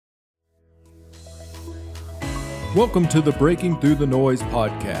Welcome to the Breaking Through the Noise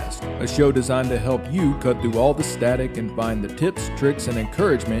podcast, a show designed to help you cut through all the static and find the tips, tricks, and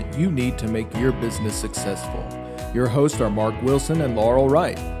encouragement you need to make your business successful. Your hosts are Mark Wilson and Laurel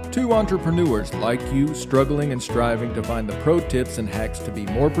Wright, two entrepreneurs like you struggling and striving to find the pro tips and hacks to be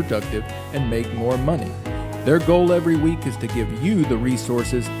more productive and make more money. Their goal every week is to give you the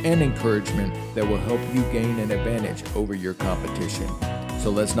resources and encouragement that will help you gain an advantage over your competition.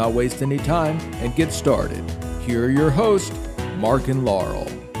 So let's not waste any time and get started. Here are your hosts, Mark and Laurel.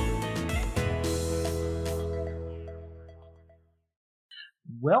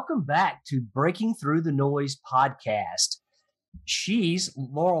 Welcome back to Breaking Through the Noise podcast. She's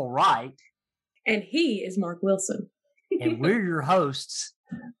Laurel Wright. And he is Mark Wilson. And we're your hosts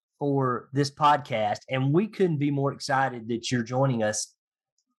for this podcast. And we couldn't be more excited that you're joining us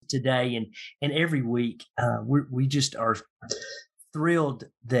today and every week. We just are thrilled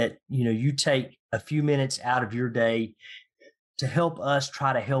that you take a few minutes out of your day to help us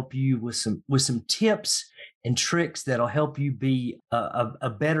try to help you with some tips and tricks that'll help you be a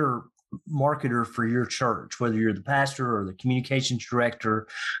better marketer for your church, whether you're the pastor or the communications director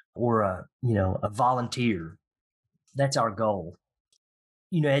or a volunteer. That's our goal.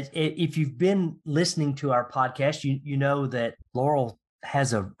 If you've been listening to our podcast, you know that Laurel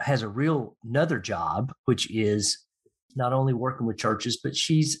has a real another job, which is not only working with churches, but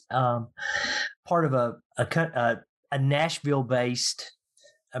she's part of a Nashville-based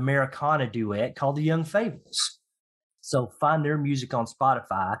Americana duet called the Young Fables. So find their music on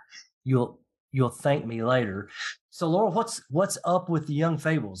Spotify. You'll thank me later. So Laura, what's up with the Young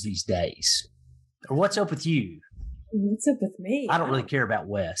Fables these days? Or what's up with you? What's up with me? I don't really care about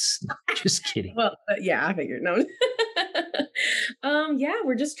Wes. No, just kidding. Well, yeah, I figured. No. Yeah,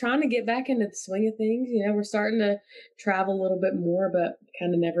 we're just trying to get back into the swing of things. We're starting to travel a little bit more, but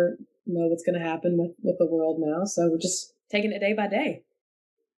kind of never know what's going to happen with the world now. So we're just taking it day by day.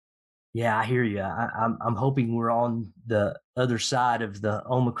 Yeah, I hear you. I'm hoping we're on the other side of the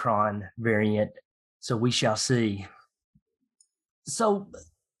Omicron variant, so we shall see. So,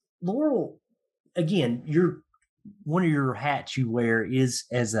 Laurel, again, one of your hats you wear is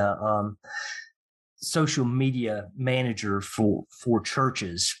as a social media manager for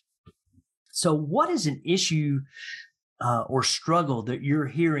churches. So what is an issue or struggle that you're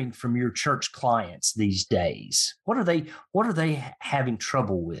hearing from your church clients these days? What are they having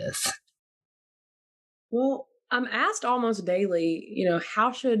trouble with? Well, I'm asked almost daily,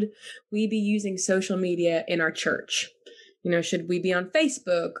 how should we be using social media in our church? Should we be on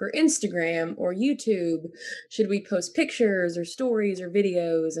Facebook or Instagram or YouTube? Should we post pictures or stories or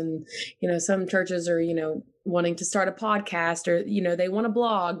videos? And, some churches are, wanting to start a podcast or, they want to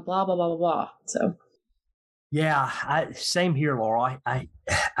blog, blah, blah, blah, blah, blah. So. Yeah, same here, Laura. I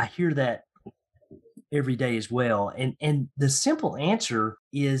hear that every day as well. And the simple answer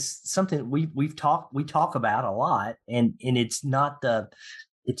is something we talk about a lot, and it's not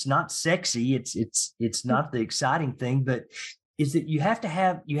sexy. It's not the exciting thing, but is that you have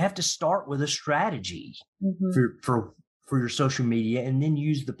to start with a strategy for your social media, and then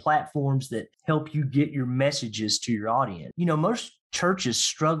use the platforms that help you get your messages to your audience. Most churches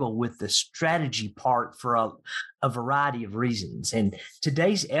struggle with the strategy part for a variety of reasons. And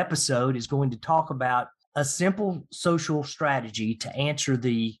today's episode is going to talk about a simple social strategy to answer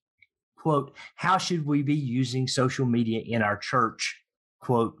the quote, how should we be using social media in our church,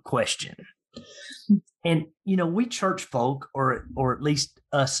 quote, question. And, we church folk, or at least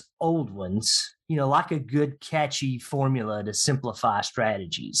us old ones, like a good catchy formula to simplify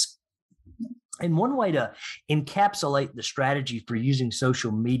strategies. And one way to encapsulate the strategy for using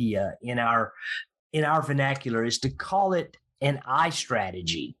social media in our vernacular is to call it an I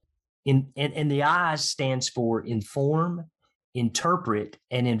strategy. And the I stands for inform, interpret,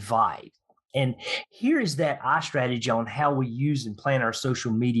 and invite. And here is that I strategy on how we use and plan our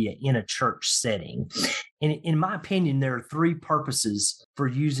social media in a church setting. And in my opinion, there are three purposes for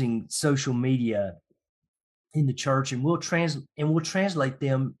using social media in the church, and we'll translate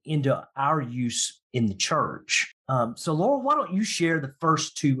them into our use in the church. So, Laura, why don't you share the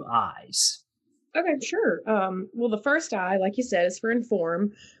first two I's? Okay, sure. Well, the first I, like you said, is for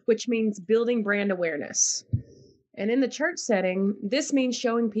inform, which means building brand awareness. And in the church setting, this means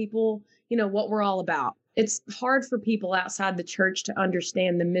showing people, what we're all about. It's hard for people outside the church to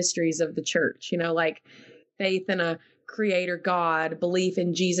understand the mysteries of the church, like faith in a creator God, belief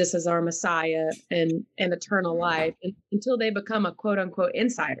in Jesus as our Messiah and eternal life until they become a quote unquote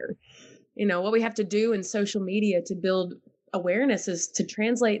insider. What we have to do in social media to build awareness is to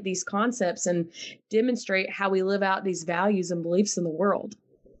translate these concepts and demonstrate how we live out these values and beliefs in the world.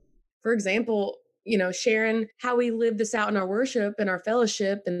 For example, sharing how we live this out in our worship and our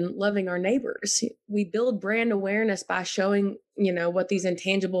fellowship and loving our neighbors. We build brand awareness by showing, what these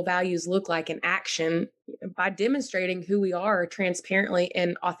intangible values look like in action, by demonstrating who we are transparently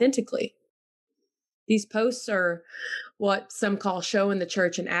and authentically. These posts are what some call showing the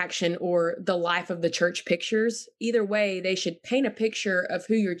church in action, or the life of the church pictures. Either way, they should paint a picture of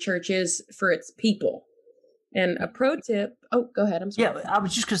who your church is for its people. And a pro tip, go ahead. I'm sorry. Yeah, I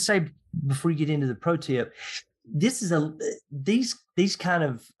was just going to say, before you get into the pro tip, this is these kind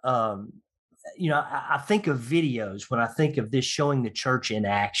of, I think of videos when I think of this showing the church in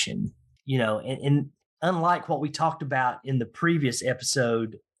action, and unlike what we talked about in the previous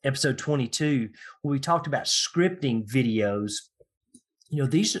episode 22, where we talked about scripting videos,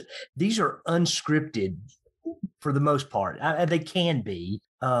 these are unscripted for the most part. They can be,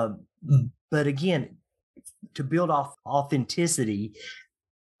 but again, to build off authenticity,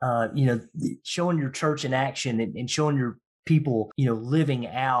 showing your church in action and showing your people, living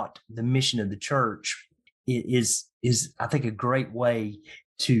out the mission of the church is I think a great way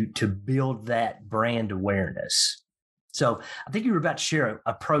to build that brand awareness. So I think you were about to share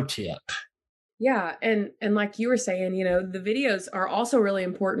a pro tip. Yeah. And like you were saying, the videos are also really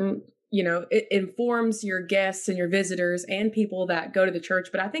important. It informs your guests and your visitors and people that go to the church,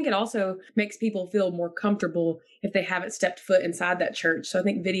 but I think it also makes people feel more comfortable if they haven't stepped foot inside that church. So I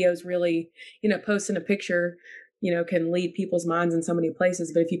think videos really, posting a picture, can lead people's minds in so many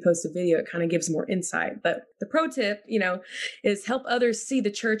places. But if you post a video, it kind of gives more insight. But the pro tip, is help others see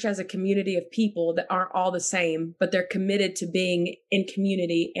the church as a community of people that aren't all the same, but they're committed to being in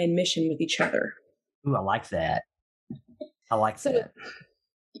community and mission with each other. Ooh, I like that. That.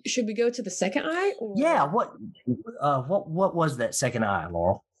 Should we go to the second I? Or? Yeah. What was that second I,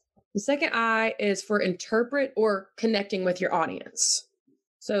 Laurel? The second I is for interpret or connecting with your audience.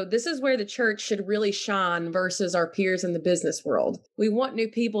 So this is where the church should really shine versus our peers in the business world. We want new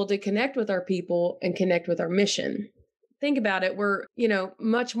people to connect with our people and connect with our mission. Think about it. We're,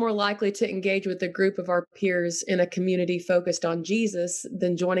 much more likely to engage with a group of our peers in a community focused on Jesus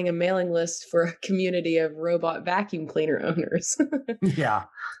than joining a mailing list for a community of robot vacuum cleaner owners. Yeah.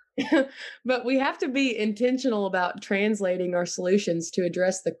 But we have to be intentional about translating our solutions to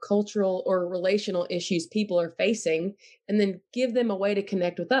address the cultural or relational issues people are facing, and then give them a way to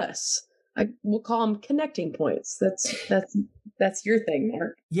connect with us. We'll call them connecting points. That's your thing,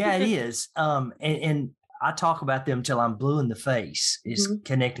 Mark. Yeah, it is. And I talk about them till I'm blue in the face. Is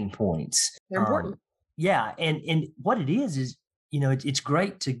connecting points. They're important. Yeah, and what it is it's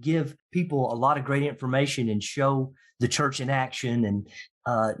great to give people a lot of great information and show the church in action and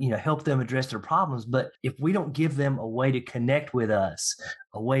help them address their problems. But if we don't give them a way to connect with us,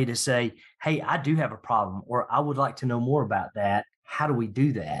 a way to say, hey, I do have a problem, or I would like to know more about that, how do we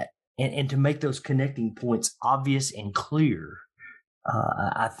do that? And to make those connecting points obvious and clear,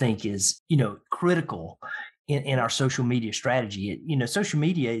 I think is, critical in our social media strategy. Social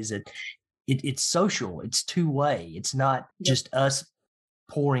media is it's social, it's two-way. It's not just us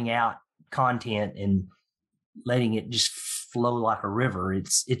pouring out content and letting it just flow like a river.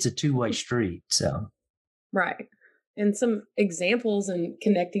 It's a two-way street. So, right. And some examples and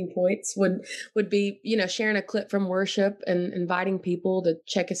connecting points would be, sharing a clip from worship and inviting people to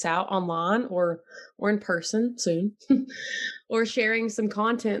check us out online or in person soon, or sharing some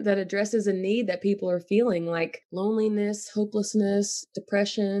content that addresses a need that people are feeling, like loneliness, hopelessness,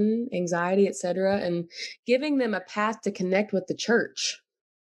 depression, anxiety, etc., and giving them a path to connect with the church.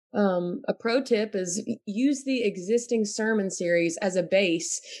 A pro tip is use the existing sermon series as a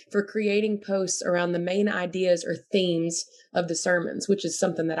base for creating posts around the main ideas or themes of the sermons, which is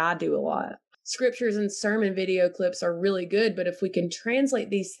something that I do a lot. Scriptures and sermon video clips are really good, but if we can translate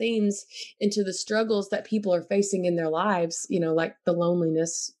these themes into the struggles that people are facing in their lives, like the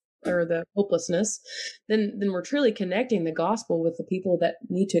loneliness or the hopelessness, then we're truly connecting the gospel with the people that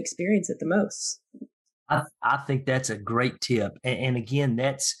need to experience it the most. I think that's a great tip. And again,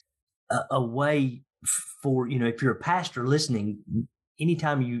 that's a way for, if you're a pastor listening,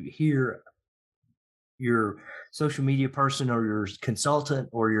 anytime you hear your social media person or your consultant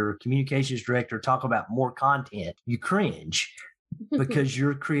or your communications director talk about more content, you cringe because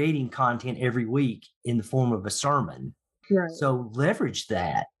you're creating content every week in the form of a sermon. Right. So leverage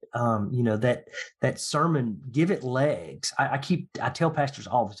that. That sermon, give it legs. I tell pastors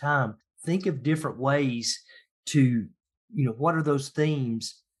all the time, think of different ways to, what are those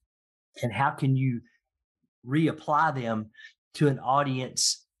themes and how can you reapply them to an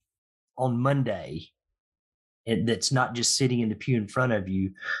audience on Monday, and that's not just sitting in the pew in front of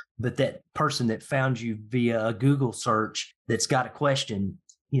you, but that person that found you via a Google search that's got a question,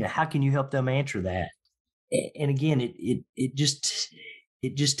 how can you help them answer that? And again, it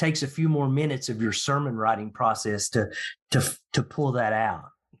just takes a few more minutes of your sermon writing process to pull that out.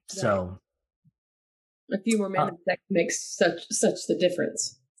 So a few more minutes that makes such the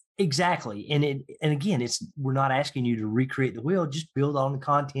difference. Exactly. And again, we're not asking you to recreate the wheel, just build on the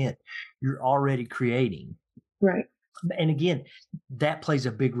content you're already creating. Right. And again, that plays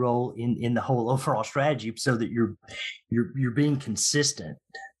a big role in the whole overall strategy, so that you're being consistent.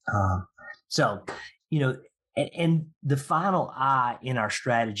 So, and the final I in our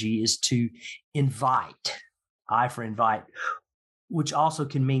strategy is to invite. I for invite, which also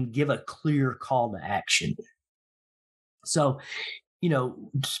can mean give a clear call to action. So,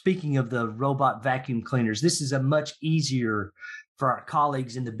 speaking of the robot vacuum cleaners, this is a much easier for our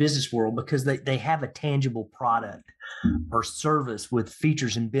colleagues in the business world because they have a tangible product or service with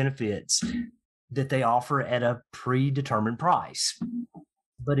features and benefits that they offer at a predetermined price.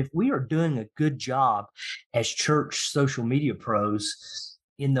 But if we are doing a good job as church social media pros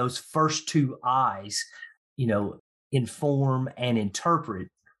in those first two I's, inform and interpret,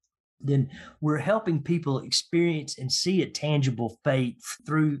 then we're helping people experience and see a tangible faith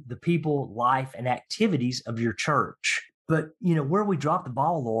through the people, life, and activities of your church. But, where we drop the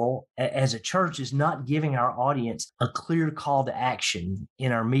ball, Laurel, as a church is not giving our audience a clear call to action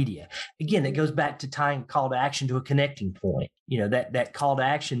in our media. Again, that goes back to tying call to action to a connecting point. That call to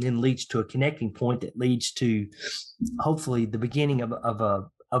action then leads to a connecting point that leads to hopefully the beginning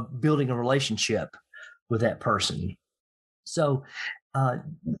of building a relationship with that person. So,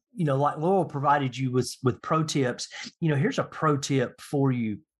 like Laurel provided you with pro tips, here's a pro tip for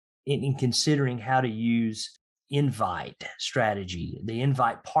you in considering how to use invite strategy. The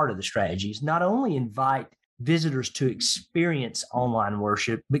invite part of the strategy is not only invite visitors to experience online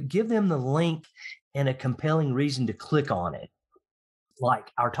worship, but give them the link and a compelling reason to click on it. Like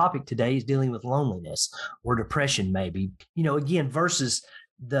our topic today is dealing with loneliness or depression, maybe, again, versus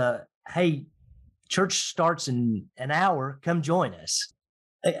the, hey, church starts in an hour, come join us.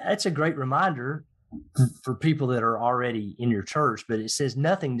 That's a great reminder for people that are already in your church, but it says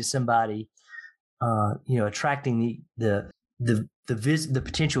nothing to somebody, attracting the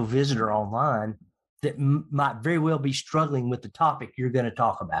potential visitor online that might very well be struggling with the topic you're going to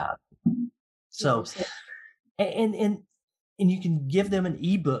talk about. So, and you can give them an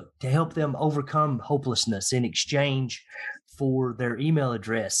ebook to help them overcome hopelessness in exchange for their email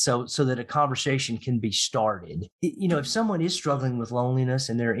address so that a conversation can be started. If someone is struggling with loneliness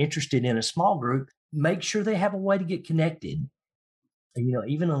and they're interested in a small group, make sure they have a way to get connected.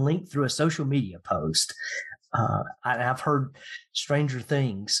 Even a link through a social media post. I've heard stranger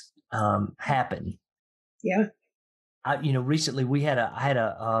things happen. Yeah. Recently I had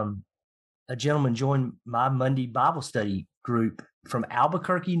a gentleman join my Monday Bible study group from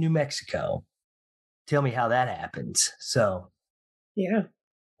Albuquerque, New Mexico. Tell me how that happens. So, yeah,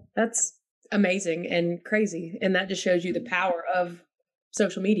 that's amazing and crazy. And that just shows you the power of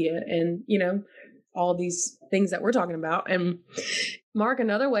social media and, all these things that we're talking about. And Mark,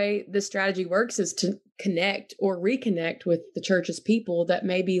 another way this strategy works is to connect or reconnect with the church's people that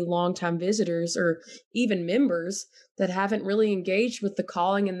may be longtime visitors or even members that haven't really engaged with the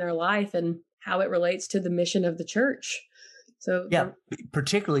calling in their life and how it relates to the mission of the church. So yeah,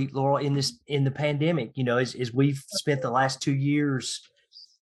 particularly Laurel in the pandemic, as we've spent the last 2 years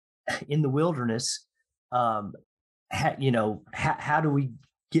in the wilderness, how do we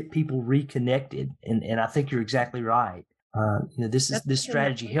get people reconnected? And I think you're exactly right. This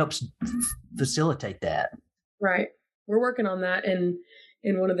strategy helps facilitate that. Right. We're working on that in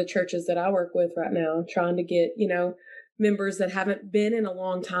one of the churches that I work with right now, trying to get, members that haven't been in a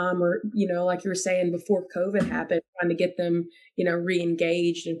long time or, like you were saying before COVID happened, trying to get them,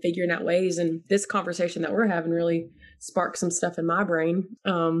 re-engaged and figuring out ways. And this conversation that we're having really sparked some stuff in my brain.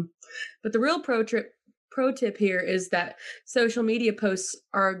 But the real pro tip here is that social media posts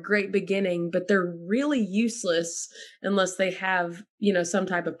are a great beginning, but they're really useless unless they have, some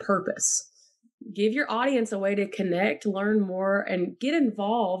type of purpose. Give your audience a way to connect, learn more, and get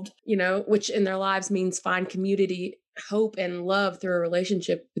involved, which in their lives means find community, hope, and love through a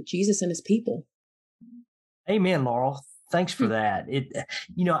relationship with Jesus and his people. Amen, Laurel. Thanks for that.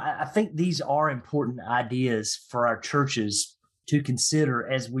 I think these are important ideas for our churches to consider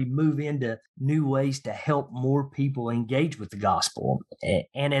as we move into new ways to help more people engage with the gospel.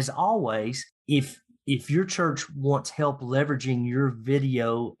 And as always, if your church wants help leveraging your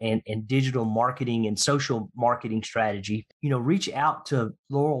video and digital marketing and social marketing strategy, reach out to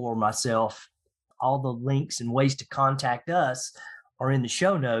Laurel or myself. All the links and ways to contact us are in the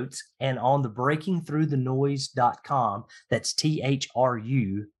show notes and on the breakingthroughthenoise.com. That's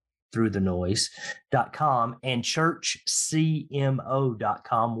THRU throughthenoise.com and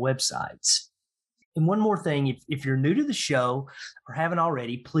churchcmo.com websites. And one more thing, if you're new to the show or haven't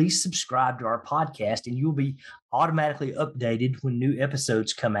already, please subscribe to our podcast and you'll be automatically updated when new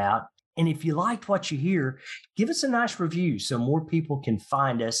episodes come out. And if you liked what you hear, give us a nice review so more people can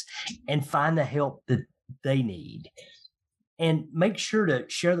find us and find the help that they need. And make sure to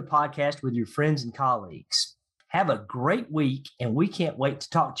share the podcast with your friends and colleagues. Have a great week, and we can't wait to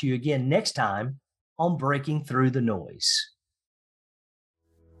talk to you again next time on Breaking Through the Noise.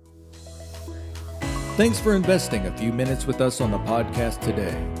 Thanks for investing a few minutes with us on the podcast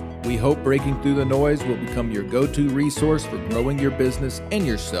today. We hope Breaking Through the Noise will become your go-to resource for growing your business and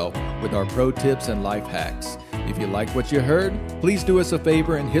yourself with our pro tips and life hacks. If you like what you heard, please do us a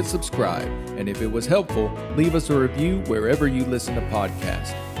favor and hit subscribe. And if it was helpful, leave us a review wherever you listen to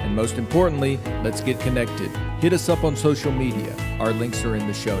podcasts. And most importantly, let's get connected. Hit us up on social media. Our links are in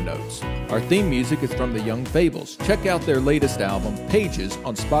the show notes. Our theme music is from the Young Fables. Check out their latest album, Pages,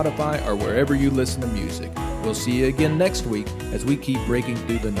 on Spotify or wherever you listen to music. We'll see you again next week as we keep breaking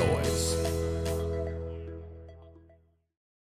through the noise.